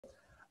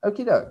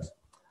Okie dokes.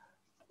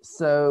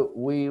 So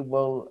we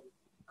will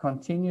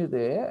continue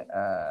there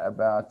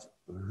about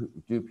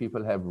do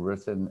people have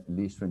written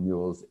lease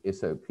renewals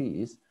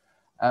SOPs?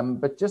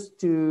 But just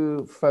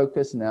to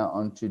focus now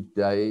on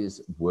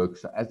today's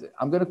workshop,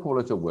 I'm going to call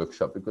it a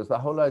workshop because the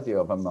whole idea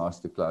of a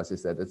masterclass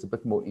is that it's a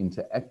bit more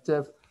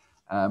interactive,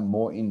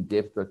 more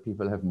in-depth, but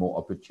people have more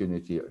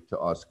opportunity to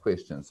ask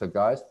questions. So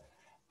guys,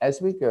 as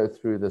we go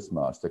through this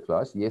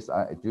masterclass, yes,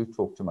 I do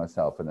talk to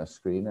myself on a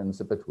screen and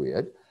it's a bit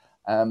weird.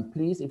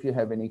 Please, if you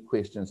have any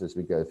questions as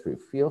we go through,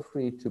 feel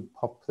free to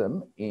pop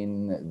them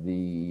in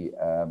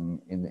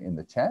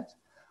the chat.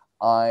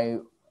 I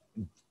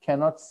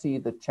cannot see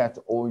the chat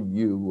or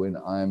you when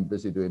I'm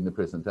busy doing the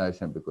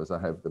presentation because I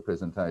have the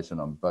presentation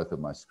on both of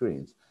my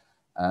screens.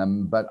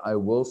 But I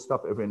will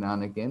stop every now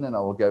and again and I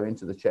will go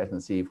into the chat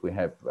and see if we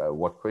have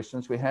what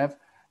questions we have,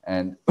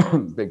 and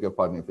beg your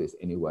pardon if there's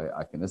any way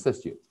I can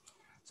assist you.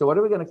 So what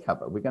are we going to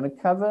cover? We're going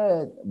to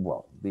cover,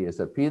 well, the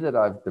SOP that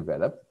I've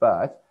developed,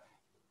 but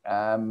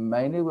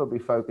mainly we'll be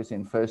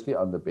focusing firstly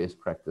on the best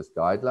practice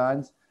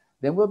guidelines.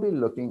 Then we'll be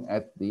looking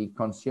at the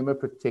Consumer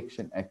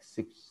Protection Act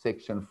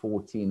Section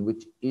 14,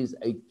 which is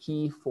a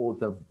key for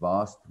the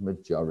vast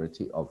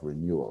majority of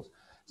renewals.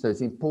 So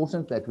it's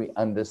important that we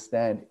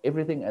understand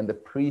everything and the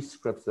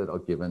prescripts that are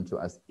given to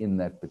us in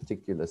that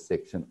particular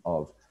section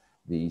of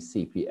the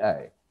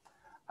CPA.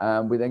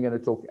 We're then going to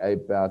talk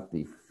about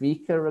the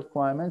FICA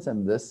requirements,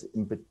 and this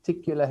in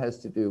particular has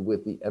to do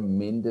with the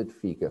amended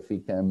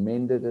FICA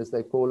amended as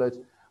they call it,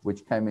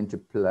 which came into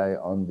play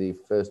on the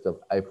 1st of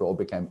April, or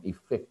became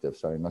effective,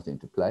 sorry, not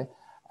into play,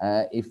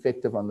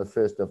 effective on the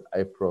 1st of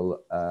April,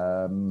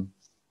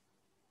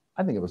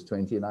 I think it was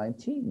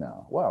 2019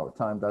 now. Wow,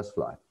 time does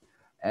fly.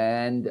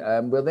 And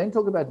we'll then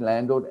talk about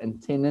landlord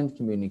and tenant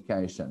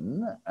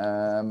communication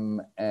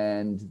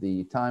and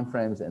the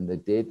timeframes and the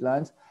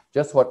deadlines,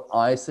 just what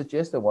I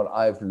suggest and what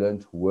I've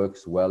learned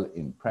works well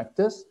in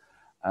practice.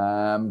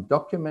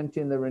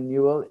 Documenting the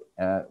renewal,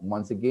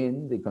 once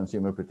again, the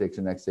Consumer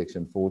Protection Act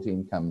Section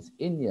 14 comes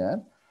in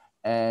here,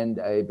 and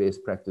a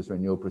best practice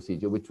renewal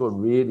procedure, which will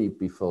really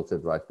be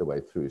filtered right the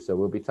way through. So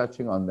we'll be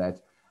touching on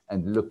that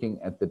and looking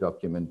at the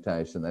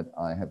documentation that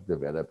I have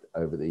developed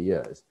over the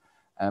years.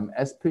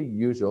 As per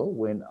usual,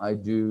 when I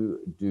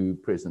do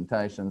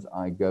presentations,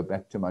 I go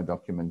back to my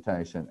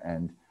documentation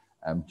and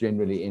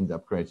generally end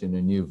up creating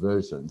a new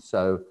version.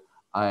 So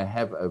I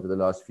have, over the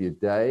last few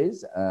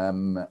days,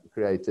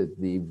 created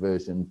the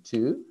version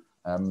 2.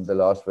 The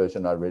last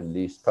version I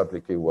released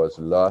publicly was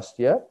last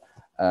year.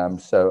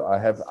 So I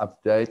have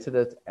updated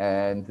it,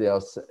 and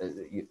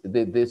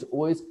there's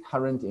always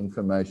current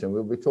information.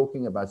 We'll be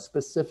talking about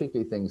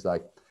specifically things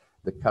like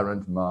the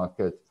current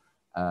market,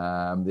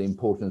 the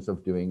importance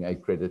of doing a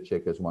credit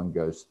check as one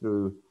goes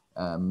through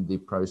the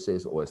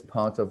process or as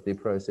part of the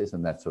process,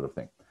 and that sort of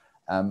thing.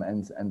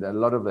 And a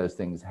lot of those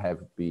things have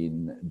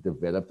been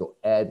developed or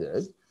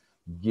added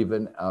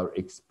given our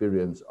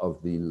experience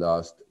of the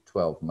last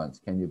 12 months.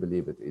 Can you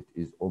believe it? It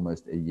is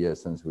almost a year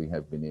since we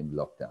have been in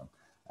lockdown,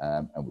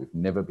 and we've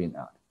never been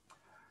out.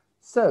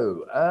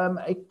 So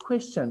a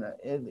question,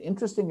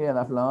 interestingly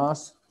enough,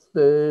 last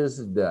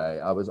Thursday,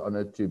 I was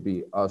honored to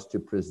be asked to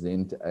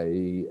present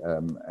a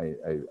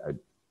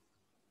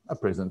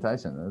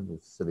presentation. That's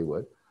a silly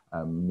word,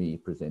 me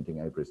presenting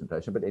a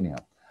presentation, but anyhow.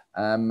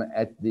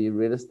 At the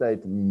Real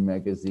Estate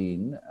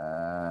Magazine,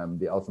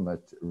 the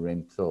Ultimate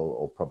Rental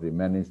or Property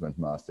Management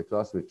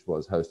Masterclass, which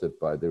was hosted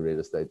by the Real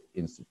Estate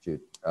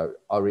Institute,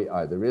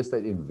 REI, the Real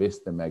Estate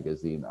Investor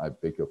Magazine, I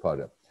beg your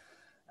pardon.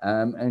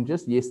 And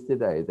just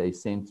yesterday, they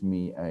sent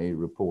me a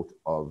report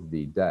of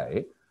the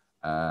day,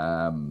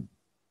 and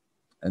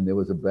there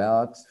was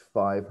about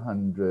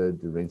 500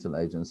 rental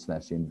agents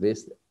 /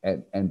 investors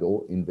and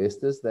or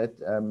investors that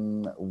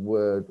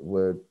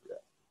were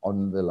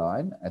on the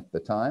line at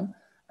the time.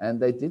 And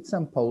they did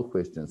some poll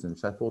questions,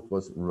 which I thought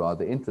was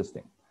rather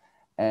interesting.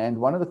 And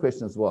one of the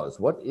questions was,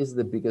 what is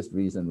the biggest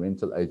reason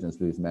rental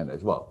agents lose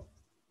mandates? Well,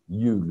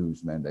 you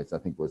lose mandates, I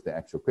think was the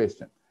actual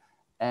question.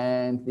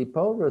 And the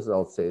poll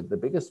results said the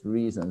biggest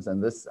reasons,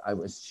 and this I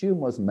assume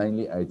was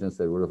mainly agents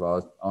that would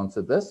have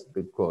answered this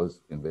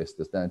because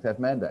investors don't have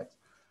mandates,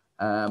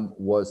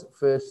 was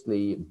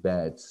firstly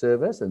bad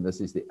service. And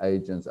this is the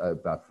agents,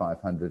 about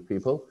 500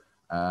 people.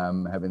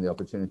 Having the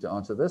opportunity to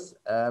answer this.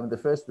 The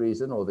first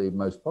reason, or the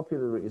most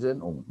popular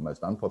reason, or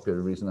most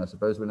unpopular reason, I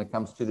suppose, when it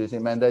comes to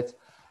losing mandates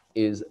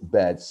is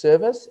bad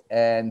service.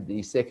 And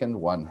the second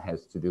one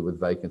has to do with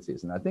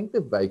vacancies. And I think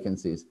the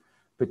vacancies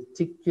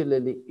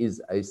particularly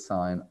is a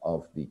sign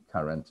of the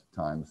current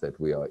times that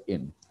we are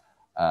in.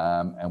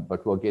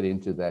 But we'll get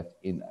into that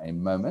in a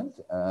moment,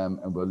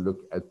 and we'll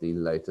look at the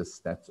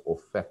latest stats or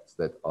facts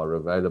that are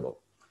available.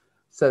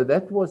 So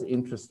that was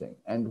interesting.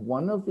 And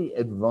one of the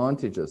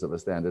advantages of a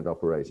standard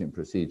operating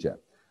procedure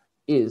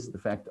is the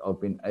fact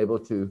of being able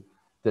to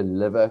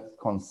deliver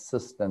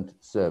consistent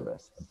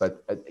service.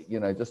 But, you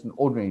know, just an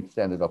ordinary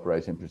standard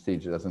operating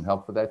procedure doesn't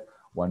help for that.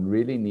 One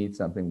really needs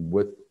something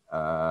with,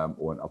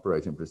 or an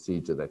operating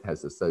procedure that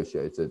has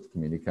associated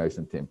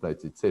communication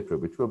templates, etc.,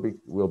 which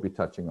we'll be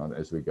touching on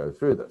as we go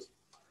through this.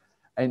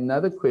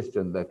 Another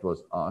question that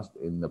was asked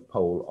in the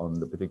poll on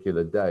the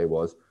particular day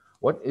was,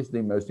 what is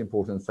the most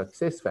important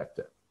success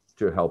factor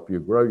to help you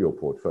grow your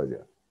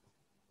portfolio?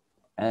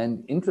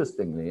 And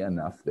interestingly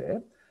enough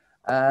there,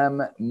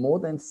 more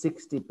than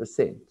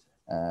 60%,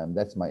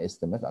 that's my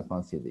estimate, I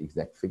can't see the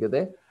exact figure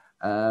there,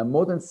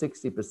 more than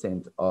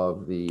 60%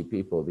 of the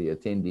people, the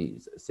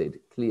attendees, said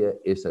clear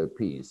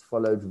SOPs,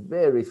 followed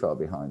very far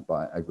behind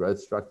by a growth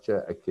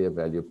structure, a clear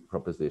value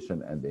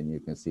proposition, and then you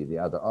can see the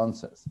other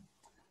answers.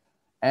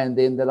 And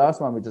then the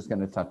last one we're just going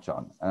to touch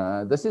on.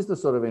 This is the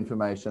sort of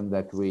information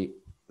that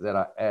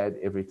I add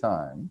every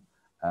time.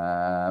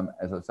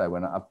 As I say,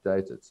 when I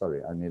update it,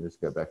 sorry, I need to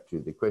go back to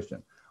the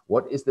question.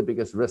 What is the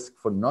biggest risk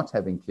for not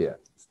having clear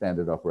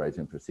standard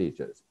operating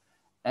procedures?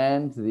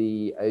 And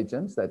the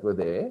agents that were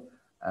there,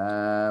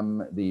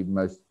 the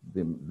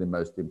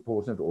most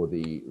important or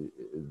the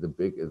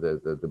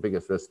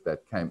biggest risk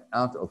that came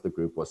out of the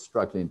group was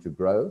struggling to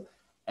grow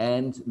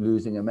and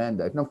losing a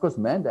mandate. And of course,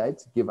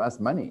 mandates give us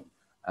money.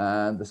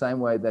 The same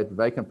way that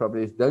vacant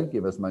properties don't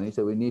give us money,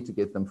 so we need to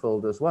get them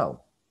filled as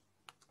well.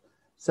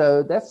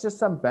 So that's just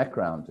some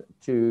background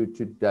to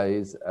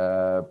today's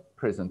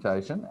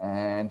presentation.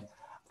 And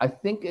I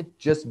think it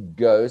just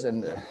goes,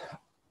 and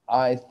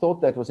I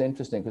thought that was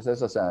interesting because,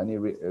 as I say, I only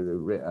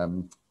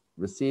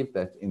received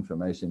that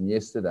information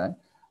yesterday.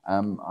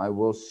 I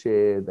will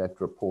share that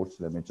report.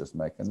 Let me just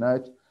make a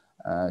note.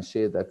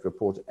 Share that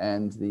report,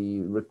 and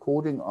the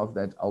recording of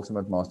that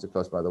Ultimate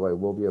Masterclass, by the way,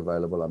 will be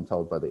available, I'm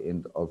told, by the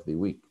end of the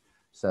week.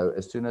 So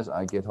as soon as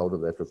I get hold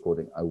of that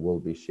recording, I will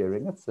be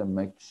sharing it. So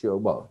make sure,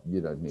 well,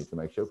 you don't need to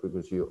make sure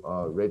because you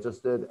are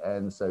registered,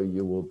 and so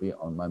you will be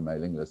on my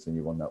mailing list and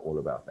you will know all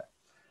about that.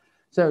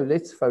 So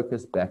let's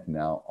focus back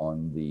now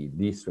on the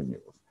lease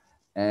renewals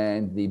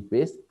and the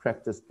best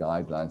practice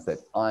guidelines that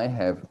I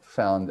have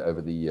found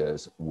over the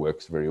years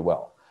works very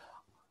well.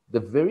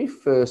 The very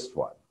first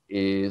one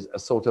is a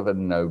sort of a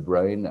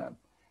no-brainer.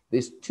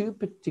 There's two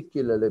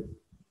particular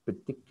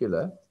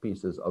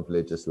pieces of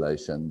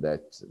legislation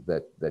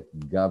that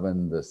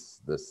govern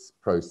this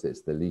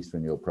process, the lease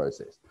renewal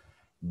process.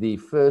 The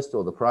first,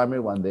 or the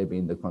primary one there,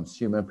 being the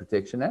Consumer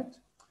Protection Act,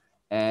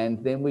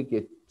 and then we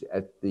get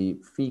at the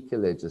FICA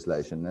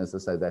legislation. As I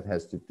say, that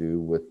has to do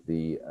with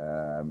the,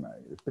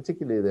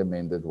 particularly the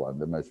amended one,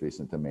 the most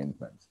recent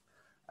amendments.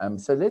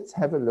 So let's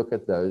have a look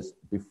at those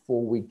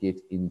before we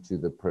get into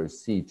the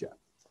procedure.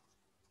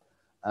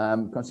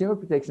 Consumer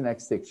Protection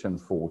Act Section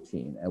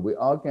 14, and we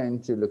are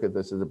going to look at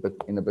this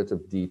in a bit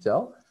of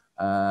detail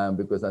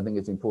because I think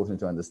it's important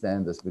to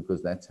understand this,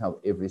 because that's how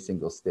every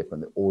single step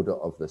and the order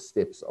of the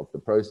steps of the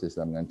process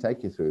I'm going to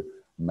take you through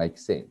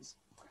makes sense.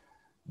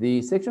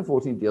 The Section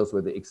 14 deals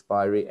with the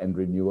expiry and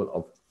renewal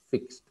of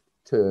fixed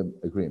term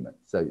agreements.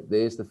 So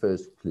there's the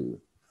first clue,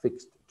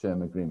 fixed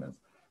term agreements.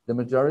 The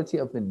majority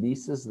of the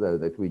leases, though,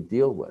 that we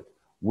deal with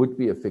would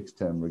be a fixed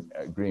term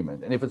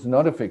agreement. And if it's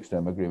not a fixed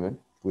term agreement,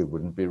 we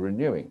wouldn't be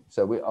renewing.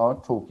 So we are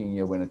talking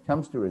here, when it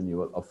comes to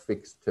renewal, of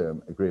fixed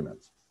term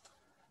agreements.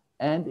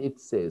 And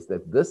it says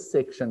that this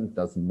section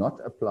does not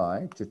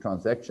apply to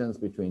transactions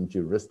between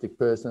juristic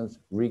persons,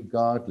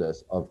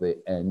 regardless of their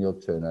annual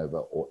turnover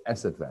or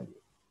asset value.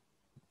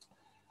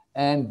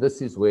 And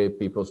this is where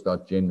people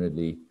start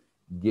generally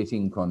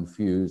getting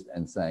confused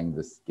and saying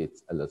this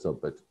gets a little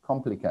bit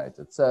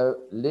complicated.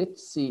 So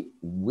let's see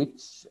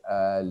which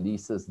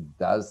leases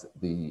does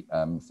the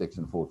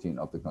Section 14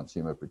 of the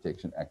Consumer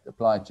Protection Act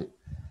apply to.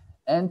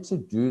 And to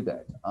do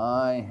that,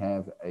 I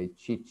have a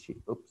cheat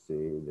sheet.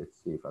 Oopsie, let's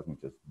see if I can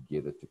just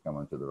get it to come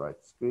onto the right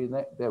screen.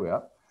 There we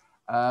are.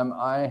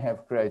 I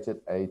have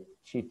created a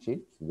cheat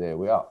sheet. There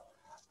we are,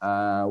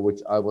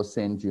 which I will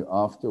send you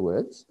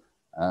afterwards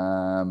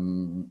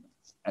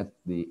at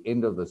the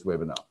end of this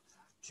webinar,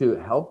 to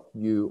help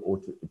you, or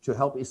to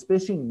help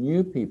especially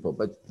new people,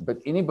 but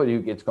anybody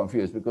who gets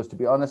confused, because to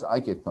be honest, I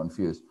get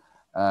confused.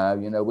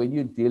 You know, when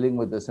you're dealing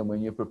with this and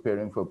when you're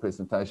preparing for a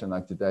presentation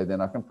like today,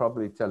 then I can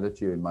probably tell it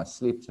to you in my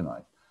sleep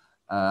tonight.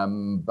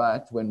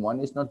 But when one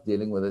is not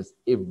dealing with this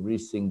every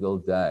single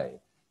day,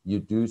 you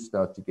do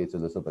start to get a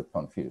little bit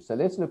confused. So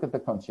let's look at the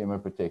Consumer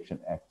Protection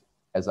Act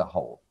as a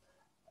whole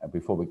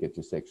before we get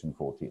to Section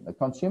 14. The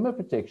Consumer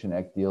Protection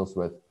Act deals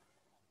with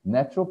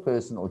natural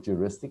person or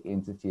juristic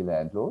entity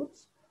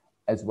landlords,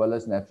 as well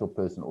as natural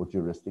person or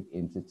juristic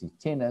entity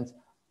tenants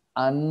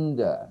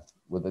under,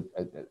 with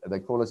they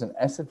call it an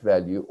asset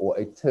value or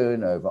a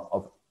turnover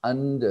of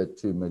under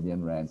 2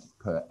 million rand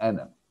per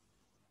annum.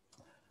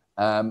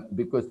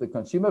 Because the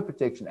Consumer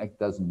Protection Act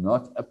does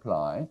not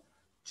apply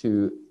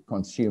to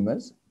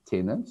consumers,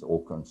 tenants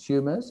or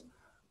consumers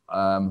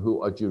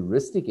who are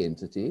juristic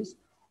entities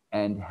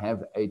and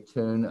have a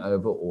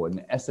turnover or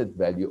an asset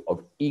value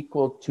of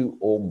equal to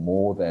or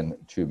more than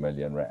 2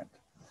 million rand.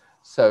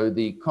 So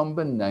the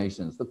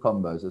combinations, the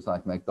combos, it's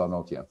like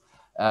McDonald's here.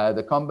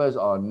 The combos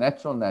are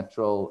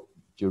natural,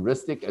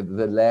 juristic,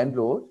 the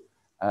landlord,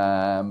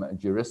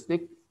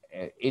 juristic,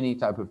 any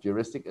type of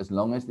juristic, as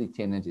long as the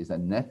tenant is a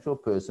natural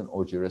person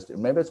or juristic.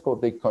 Remember, it's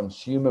called the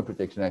Consumer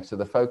Protection Act, so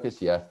the focus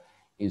here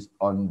is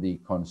on the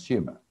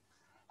consumer.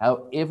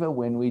 However,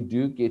 when we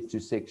do get to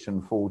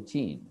section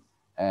 14,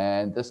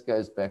 and this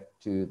goes back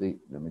to the,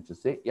 let me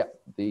just say, yeah,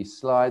 the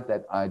slide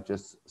that I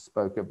just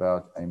spoke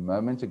about a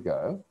moment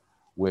ago,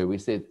 where we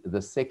said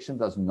the section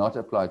does not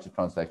apply to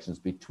transactions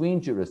between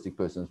juristic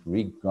persons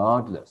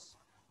regardless.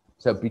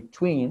 So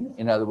between,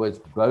 in other words,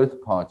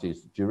 both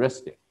parties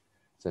juristic.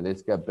 So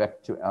let's go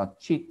back to our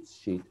cheat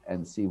sheet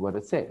and see what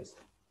it says.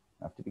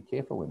 I have to be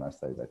careful when I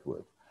say that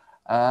word.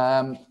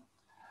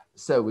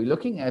 So we're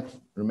looking at,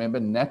 remember,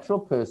 natural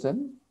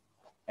person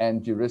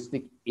and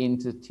juristic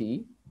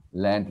entity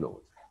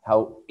landlords.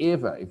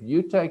 However, if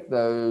you take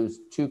those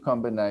two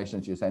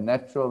combinations, you say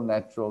natural,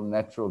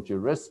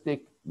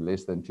 juristic,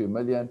 less than 2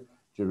 million,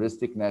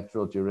 juristic,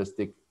 natural,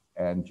 juristic,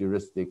 and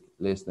juristic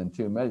less than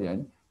 2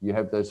 million, you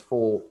have those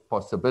four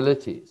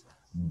possibilities.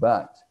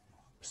 But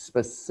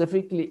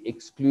specifically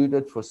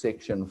excluded for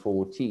section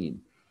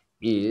 14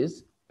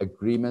 is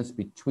agreements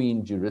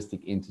between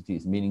juristic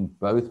entities, meaning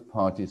both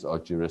parties are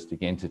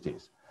juristic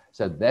entities.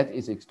 So that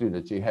is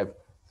excluded. So you have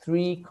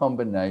three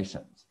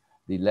combinations.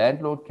 The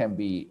landlord can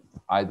be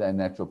either a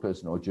natural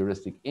person or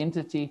juristic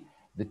entity.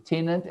 The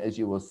tenant, as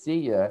you will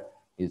see here,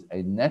 is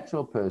a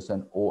natural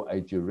person or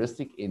a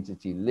juristic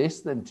entity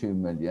less than 2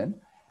 million,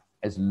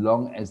 as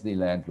long as the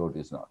landlord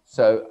is not.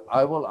 So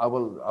I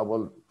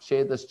will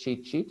share this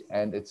cheat sheet,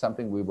 and it's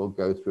something we will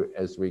go through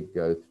as we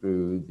go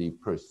through the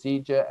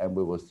procedure, and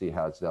we will see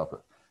how it's dealt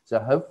with. So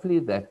hopefully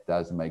that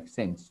does make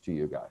sense to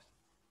you guys.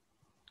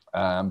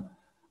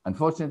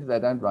 Unfortunately, they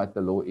don't write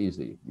the law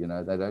easily. You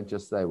know, they don't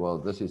just say, well,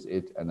 this is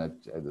it, and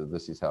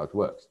this is how it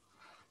works.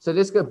 So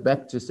let's go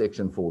back to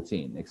section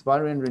 14,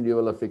 expiry and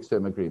renewal of fixed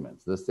term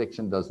agreements. This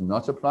section does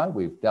not apply.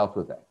 We've dealt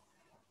with that.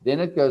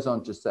 Then it goes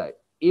on to say,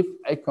 if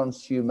a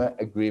consumer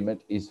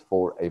agreement is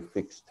for a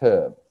fixed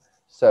term.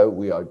 So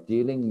we are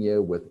dealing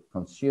here with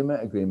consumer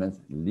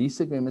agreements, lease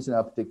agreements in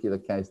our particular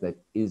case, that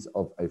is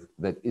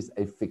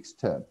a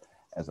fixed term.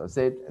 As I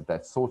said,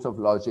 that's sort of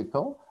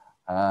logical,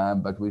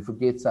 but we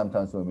forget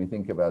sometimes when we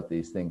think about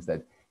these things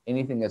that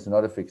anything that's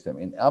not a fixed term.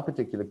 In our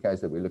particular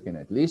case that we're looking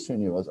at, lease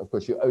renewals, of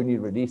course, you only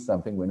release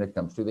something when it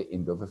comes to the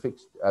end of a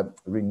fixed,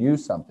 renew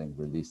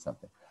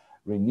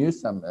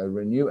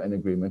an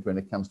agreement when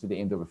it comes to the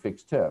end of a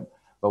fixed term.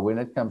 But when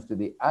it comes to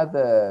the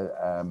other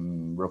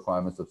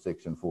requirements of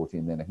section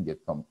 14, then it can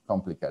get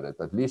complicated.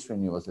 But lease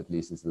renewals at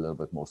least is a little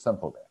bit more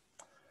simple there.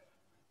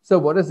 So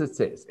what does it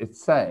say?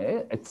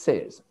 It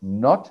says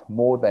not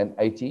more than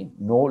 80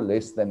 nor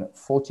less than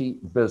 40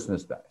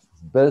 business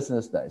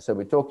days. So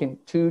we're talking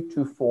 2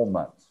 to 4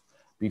 months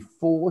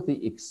before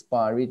the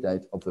expiry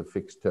date of the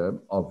fixed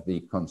term of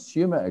the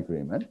consumer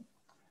agreement,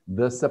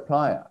 the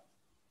supplier,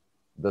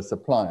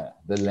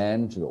 the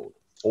landlord,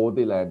 or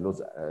the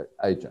landlord's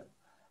agent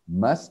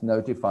must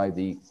notify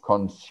the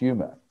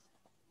consumer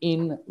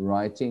in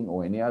writing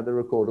or any other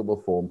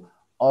recordable form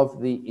of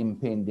the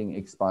impending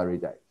expiry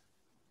date.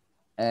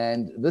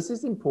 And this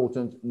is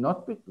important,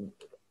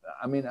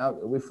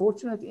 we're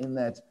fortunate in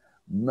that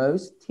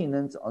most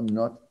tenants are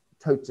not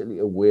totally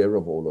aware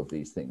of all of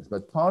these things.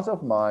 But part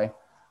of my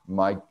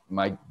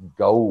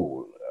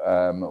goal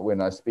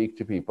when I speak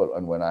to people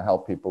and when I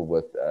help people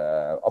with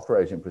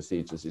operation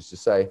procedures is to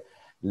say,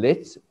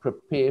 let's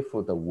prepare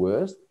for the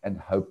worst and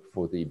hope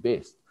for the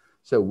best.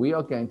 So we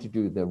are going to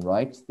do the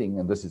right thing,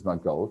 and this is my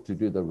goal, to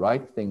do the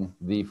right thing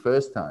the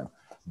first time.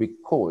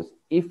 Because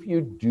if you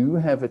do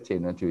have a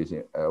tenant who is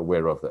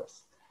aware of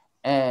this,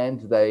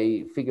 and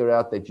they figure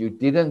out that you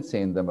didn't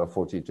send them a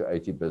 40 to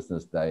 80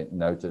 business day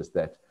notice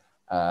that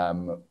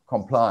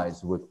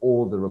complies with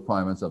all the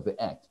requirements of the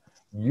Act,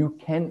 you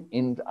can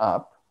end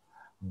up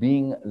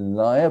being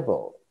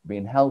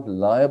held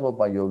liable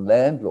by your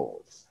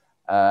landlords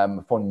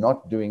for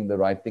not doing the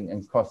right thing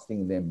and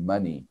costing them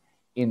money.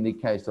 In the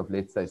case of,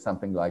 let's say,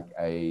 something like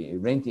a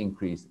rent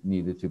increase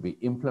needed to be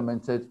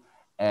implemented,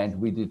 and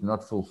we did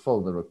not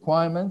fulfill the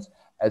requirements.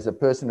 As a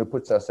person who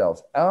puts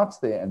ourselves out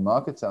there and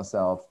markets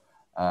ourselves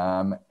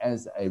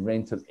as a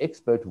rental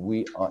expert,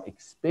 we are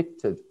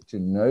expected to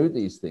know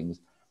these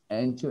things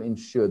and to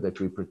ensure that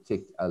we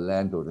protect our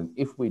landlord. And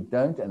if we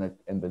don't,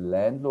 and the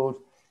landlord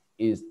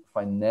is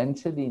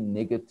financially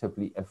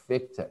negatively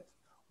affected,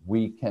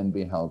 we can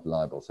be held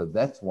liable. So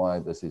that's why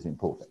this is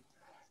important.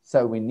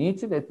 So we need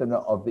to let them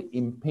know of the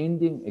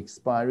impending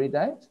expiry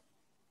date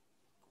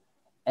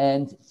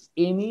and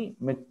any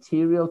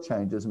material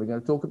changes, and we're going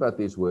to talk about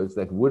these words,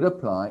 that would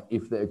apply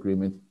if the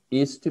agreement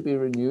is to be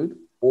renewed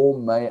or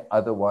may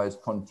otherwise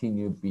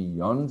continue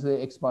beyond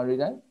the expiry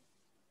date,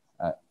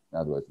 in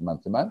other words,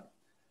 month to month,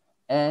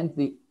 and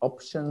the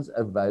options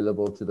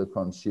available to the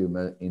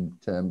consumer in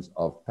terms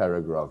of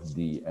paragraph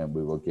D, and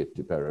we will get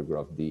to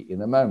paragraph D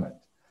in a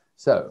moment.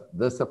 So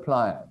the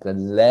supplier, the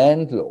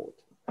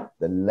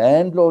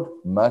landlord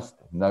must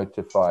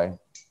notify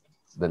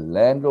the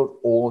landlord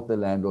or the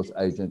landlord's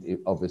agent,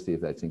 obviously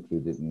if that's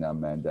included in our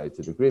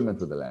mandated agreement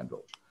with the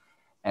landlord.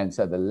 And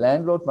so the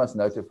landlord must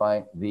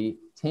notify the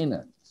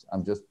tenants.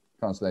 I'm just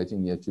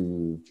translating here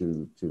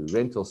to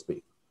rental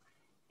speak.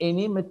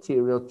 Any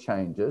material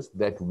changes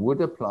that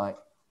would apply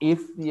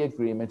if the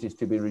agreement is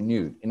to be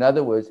renewed. In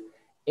other words,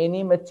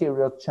 any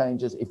material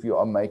changes if you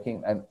are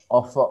making an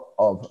offer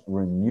of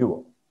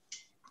renewal,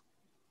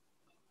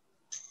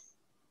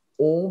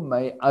 or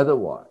may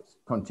otherwise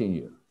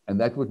continue. And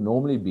that would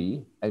normally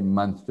be a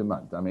month to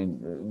month. I mean,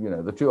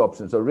 the two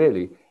options are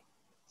really,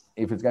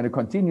 if it's going to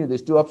continue,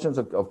 there's two options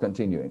of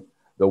continuing.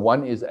 The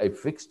one is a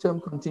fixed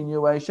term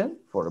continuation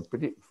for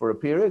a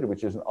period,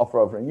 which is an offer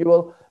of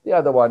renewal. The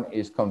other one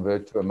is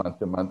convert to a month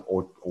to month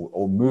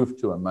or move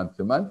to a month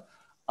to month.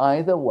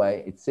 Either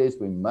way, it says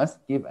we must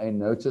give a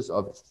notice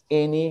of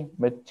any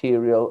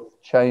material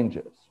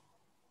changes.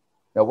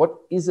 Now, what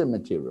is a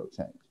material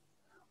change?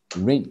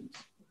 Rent,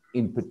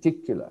 in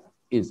particular,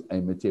 is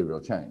a material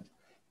change.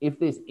 If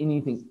there's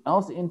anything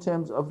else in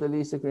terms of the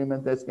lease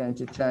agreement that's going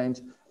to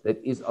change, that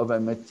is of a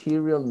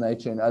material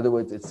nature, in other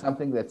words, it's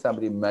something that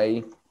somebody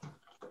may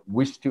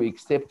wish to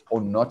accept or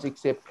not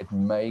accept, it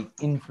may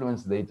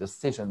influence their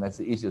decision. That's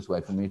the easiest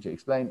way for me to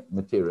explain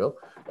material.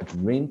 But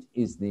rent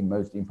is the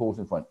most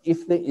important one.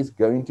 If there is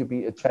going to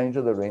be a change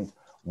of the rent,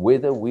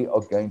 whether we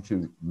are going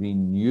to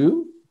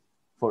renew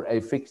for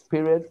a fixed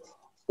period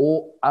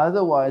or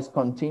otherwise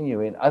continue,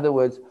 in other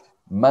words,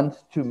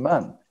 month to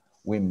month,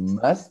 we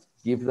must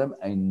give them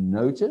a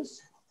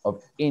notice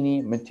of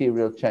any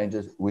material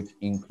changes, which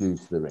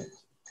includes the rent.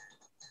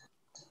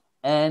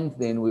 And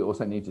then we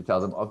also need to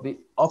tell them of the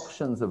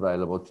options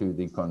available to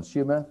the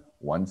consumer.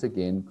 Once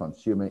again,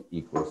 consumer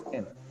equals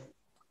tenant.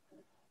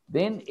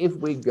 Then if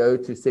we go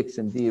to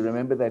section D,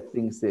 remember that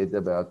thing said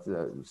about,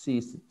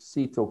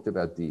 C talked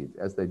about D,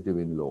 as they do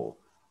in law.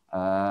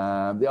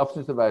 The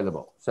options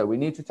available. So we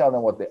need to tell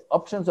them what the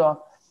options are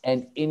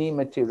and any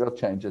material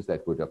changes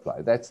that would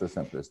apply. That's the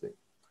simplest thing.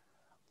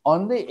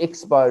 On the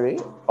expiry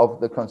of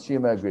the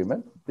consumer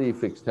agreement, the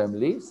fixed term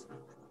lease,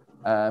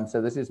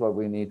 so this is what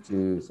we need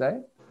to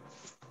say.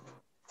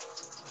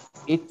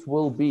 It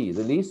will be,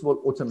 the lease will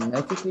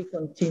automatically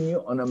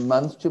continue on a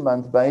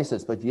month-to-month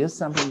basis. But here's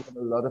something that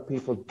a lot of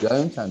people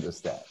don't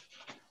understand.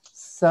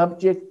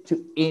 Subject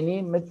to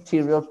any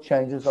material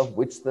changes of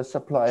which the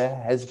supplier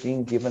has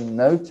been given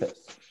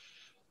notice.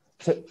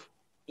 So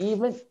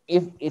even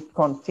if it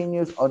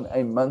continues on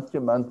a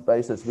month-to-month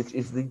basis, which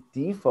is the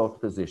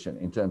default position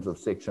in terms of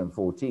section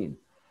 14,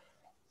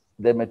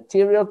 the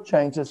material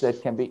changes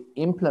that can be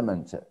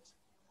implemented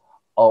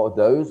are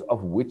those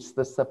of which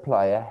the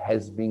supplier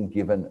has been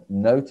given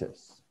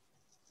notice.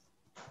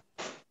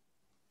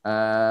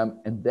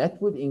 And that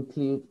would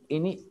include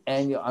any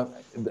annual,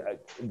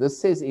 this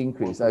says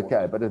increase,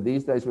 okay, but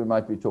these days we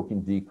might be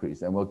talking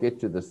decrease, and we'll get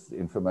to this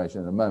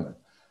information in a moment.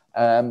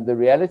 The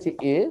reality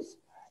is,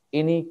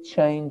 any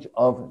change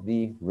of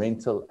the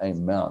rental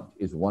amount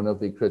is one of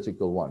the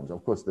critical ones.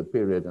 Of course, the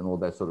period and all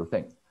that sort of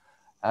thing.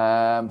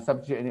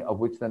 Subject to any of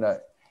which they know.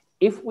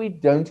 If we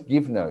don't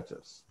give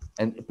notice,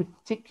 and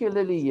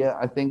particularly here,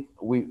 I think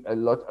a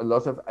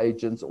lot of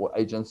agents or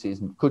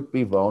agencies could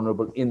be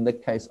vulnerable in the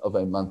case of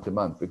a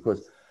month-to-month,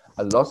 because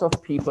a lot of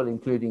people,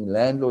 including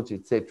landlords,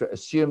 etc.,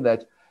 assume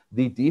that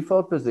the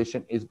default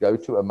position is go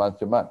to a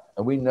month-to-month.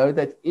 And we know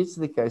that is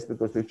the case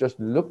because we've just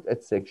looked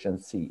at section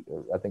C,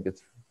 I think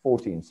it's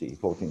 14C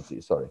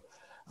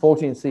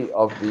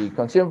of the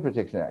Consumer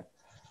Protection Act.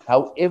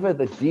 However,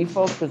 the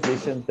default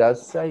position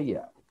does say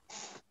here,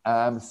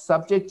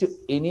 subject to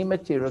any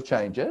material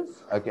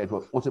changes, okay, it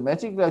will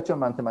automatically go to a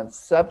month-to-month,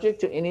 subject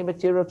to any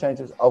material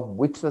changes of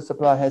which the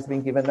supplier has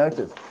been given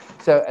notice.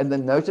 So, and the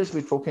notice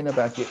we're talking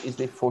about here is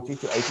the 40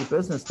 to 80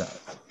 business days.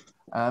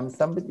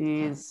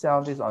 Somebody's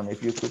sound is on.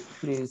 If you could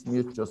please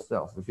mute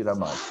yourself, if you don't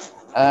mind.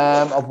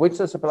 Of which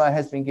the supplier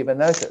has been given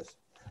notice.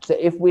 So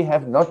if we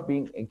have not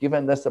been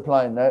given the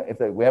supplier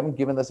we haven't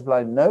given the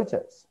supplier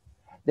notice,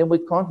 then we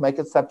can't make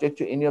it subject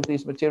to any of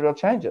these material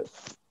changes.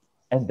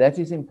 And that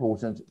is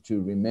important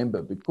to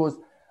remember, because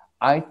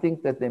I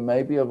think that there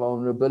may be a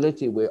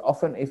vulnerability where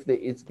often if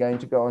it's going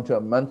to go on to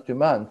a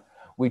month-to-month,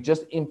 we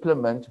just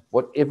implement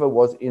whatever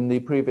was in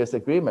the previous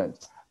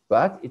agreement.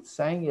 But it's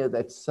saying here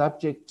that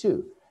subject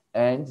to,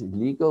 and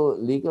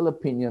legal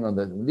opinion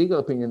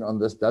on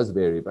this does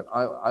vary, but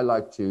I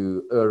like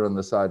to err on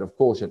the side of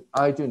caution.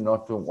 I do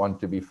not want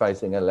to be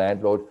facing a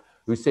landlord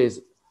who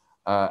says,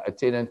 a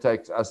tenant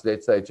takes us,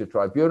 let's say, to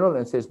tribunal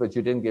and says, but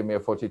you didn't give me a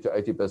 40 to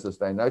 80 business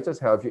day notice.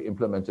 How have you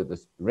implemented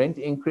this rent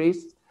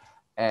increase?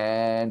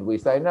 And we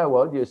say, no,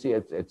 well, you see,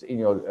 it's in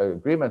your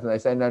agreement. And they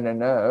say,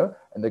 no.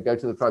 And they go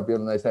to the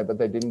tribunal and they say, but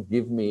they didn't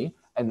give me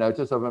a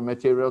notice of a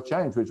material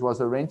change, which was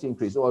a rent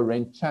increase or a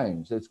rent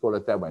change. Let's call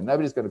it that way.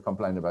 Nobody's going to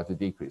complain about a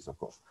decrease, of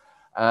course,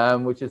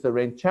 which is a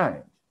rent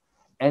change.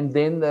 And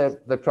then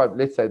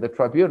let's say the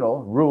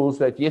tribunal rules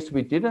that, yes,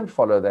 we didn't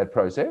follow that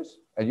process.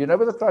 And you know,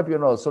 with the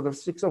tribunal, sort of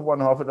 6 of one,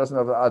 half a dozen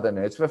of the other.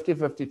 Now, it's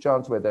 50-50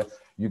 chance whether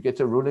you get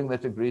a ruling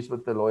that agrees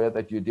with the lawyer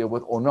that you deal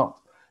with or not.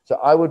 So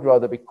I would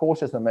rather be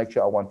cautious and make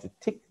sure I want to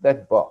tick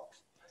that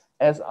box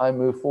as I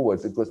move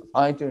forward, because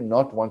I do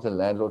not want a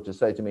landlord to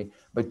say to me,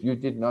 but you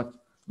did not,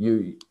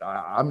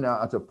 I'm now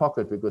out of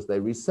pocket because they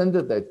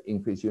rescinded that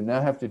increase. You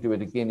now have to do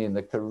it again in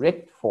the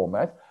correct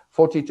format,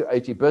 40 to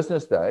 80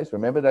 business days.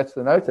 Remember, that's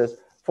the notice.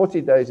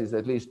 40 days is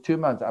at least 2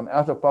 months. I'm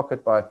out of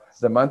pocket by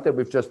the month that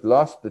we've just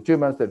lost, the 2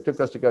 months that it took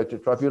us to go to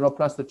tribunal,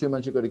 plus the 2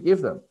 months you've got to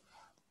give them.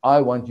 I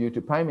want you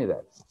to pay me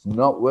that. It's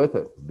not worth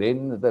it.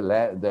 Then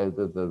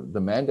the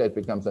mandate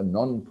becomes a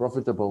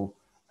non-profitable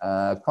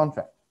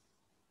contract.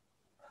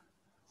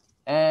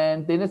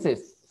 And then it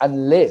says,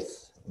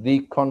 unless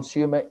the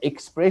consumer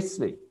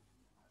expressly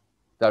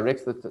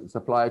directs the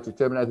supplier to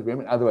terminate the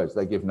agreement, in other words,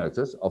 they give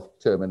notice of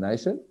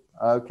termination,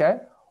 okay,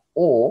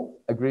 or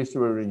agrees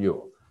to a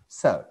renewal.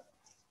 So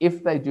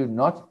if they do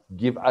not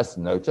give us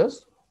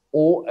notice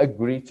or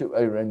agree to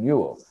a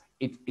renewal,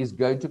 it is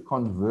going to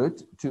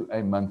convert to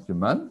a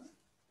month-to-month,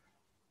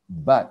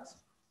 but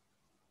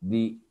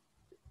they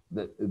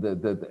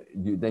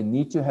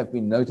need to have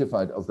been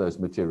notified of those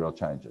material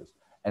changes.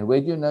 And where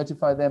do you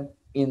notify them?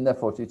 In the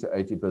 40 to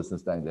 80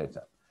 business day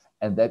letter.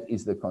 And that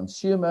is the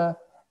consumer.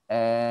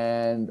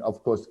 And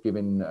of course,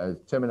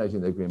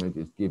 terminating the agreement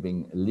is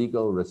giving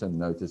legal written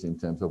notice in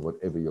terms of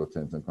whatever your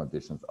terms and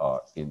conditions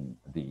are in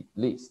the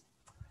lease.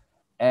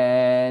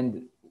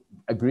 And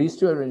agrees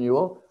to a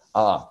renewal.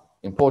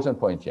 Important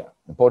point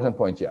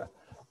here.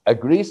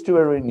 Agrees to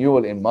a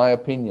renewal, in my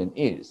opinion,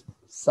 is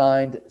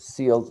signed,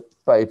 sealed,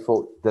 paid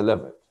for,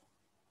 delivered.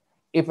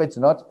 If it's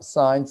not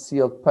signed,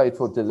 sealed, paid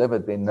for,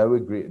 delivered, then no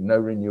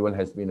renewal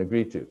has been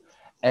agreed to.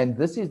 And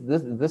this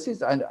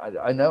is.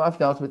 I know I've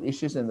dealt with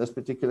issues in this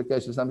particular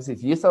case where somebody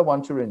says, yes, I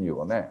want a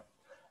renewal now.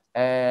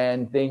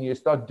 And then you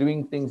start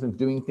doing things,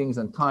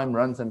 and time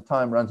runs, and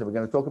we're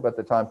going to talk about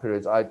the time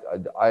periods I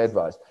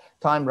advise.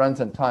 Time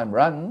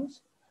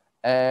runs.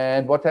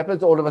 And what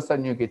happens? All of a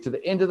sudden, you get to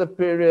the end of the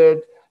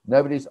period,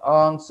 nobody's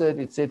answered,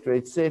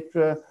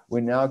 etc. We're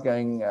now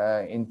going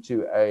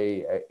into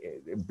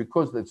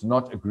because it's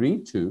not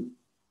agreed to.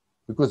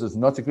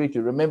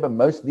 Remember,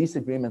 most lease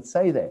agreements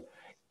say that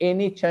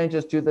any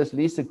changes to this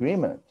lease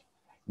agreement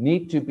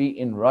need to be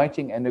in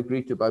writing and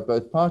agreed to by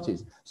both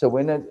parties. So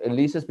when a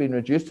lease has been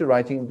reduced to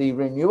writing, the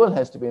renewal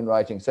has to be in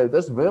writing. So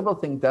this verbal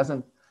thing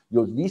doesn't.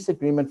 Your lease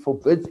agreement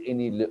forbids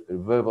any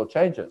verbal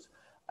changes.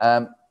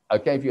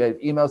 Okay, if you have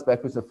emails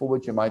backwards and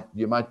forwards, you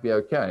might be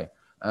okay,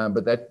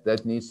 but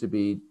that needs to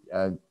be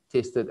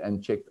tested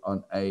and checked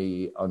on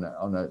a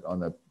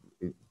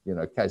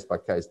case by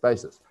case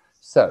basis.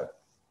 So,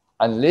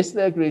 unless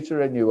they agree to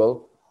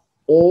renewal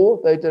or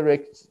they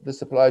direct the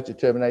supplier to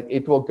terminate,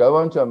 it will go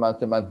on to a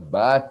month-to-month.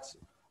 But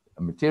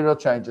material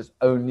changes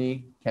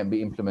only can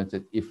be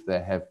implemented if they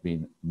have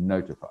been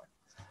notified.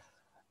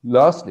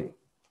 Lastly.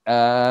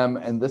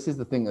 And this is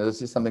the thing,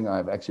 this is something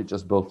I've actually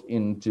just built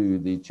into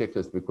the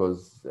checklist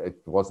because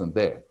it wasn't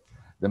there.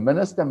 The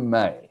minister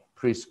may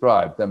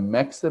prescribe the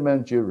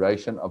maximum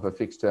duration of a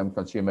fixed term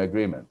consumer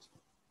agreement.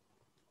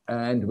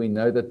 And we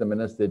know that the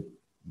minister,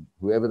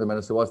 whoever the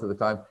minister was at the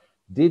time,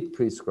 did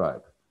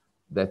prescribe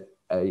that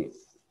a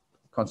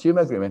consumer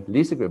agreement,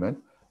 lease agreement,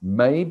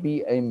 may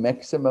be a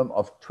maximum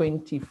of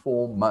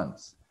 24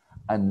 months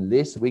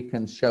unless we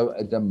can show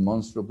a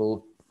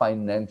demonstrable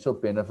financial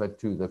benefit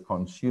to the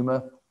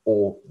consumer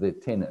or the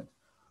tenant.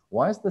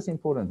 Why is this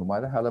important?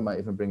 Why the hell am I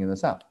even bringing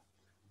this up?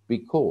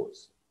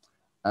 Because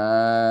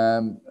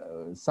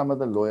some of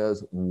the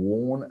lawyers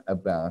warn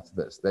about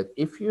this, that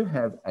if you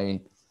have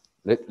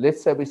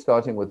let's say we're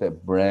starting with a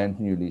brand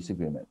new lease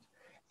agreement,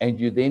 and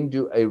you then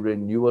do a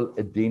renewal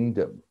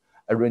addendum.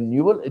 A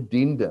renewal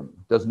addendum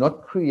does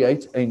not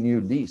create a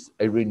new lease.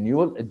 A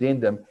renewal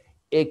addendum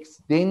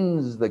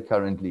extends the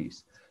current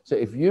lease. So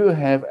if you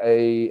have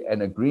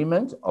an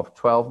agreement of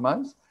 12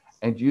 months,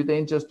 and you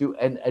then just do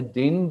an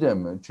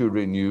addendum to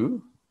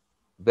renew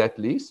that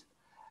lease,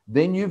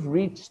 then you've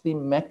reached the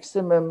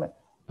maximum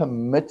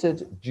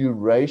permitted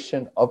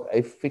duration of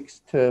a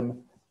fixed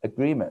term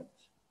agreement.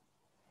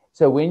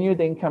 So when you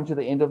then come to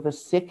the end of the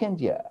second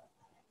year,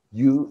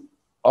 you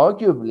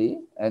arguably,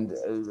 and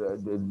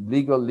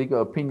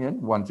legal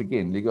opinion, once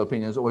again, legal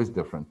opinion is always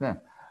different,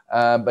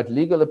 but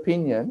legal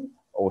opinion,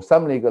 or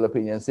some legal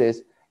opinion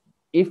says,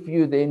 if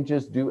you then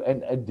just do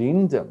an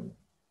addendum,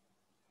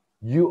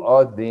 you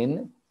are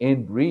then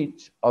in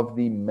breach of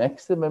the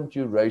maximum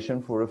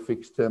duration for a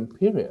fixed term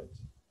period.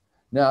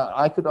 Now,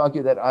 I could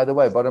argue that either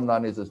way. Bottom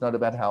line is, it's not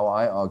about how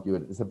I argue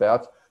it. It's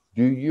about,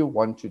 do you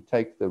want to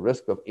take the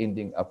risk of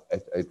ending up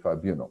at a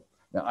tribunal?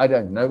 Now, I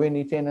don't know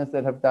any tenants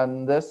that have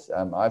done this.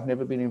 I've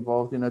never been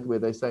involved in it where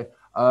they say,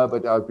 oh,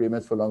 but our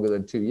agreement's for longer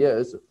than 2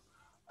 years.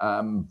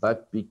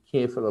 But be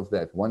careful of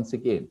that. Once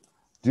again,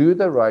 do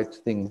the right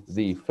thing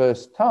the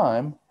first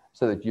time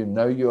so that you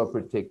know you are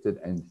protected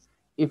and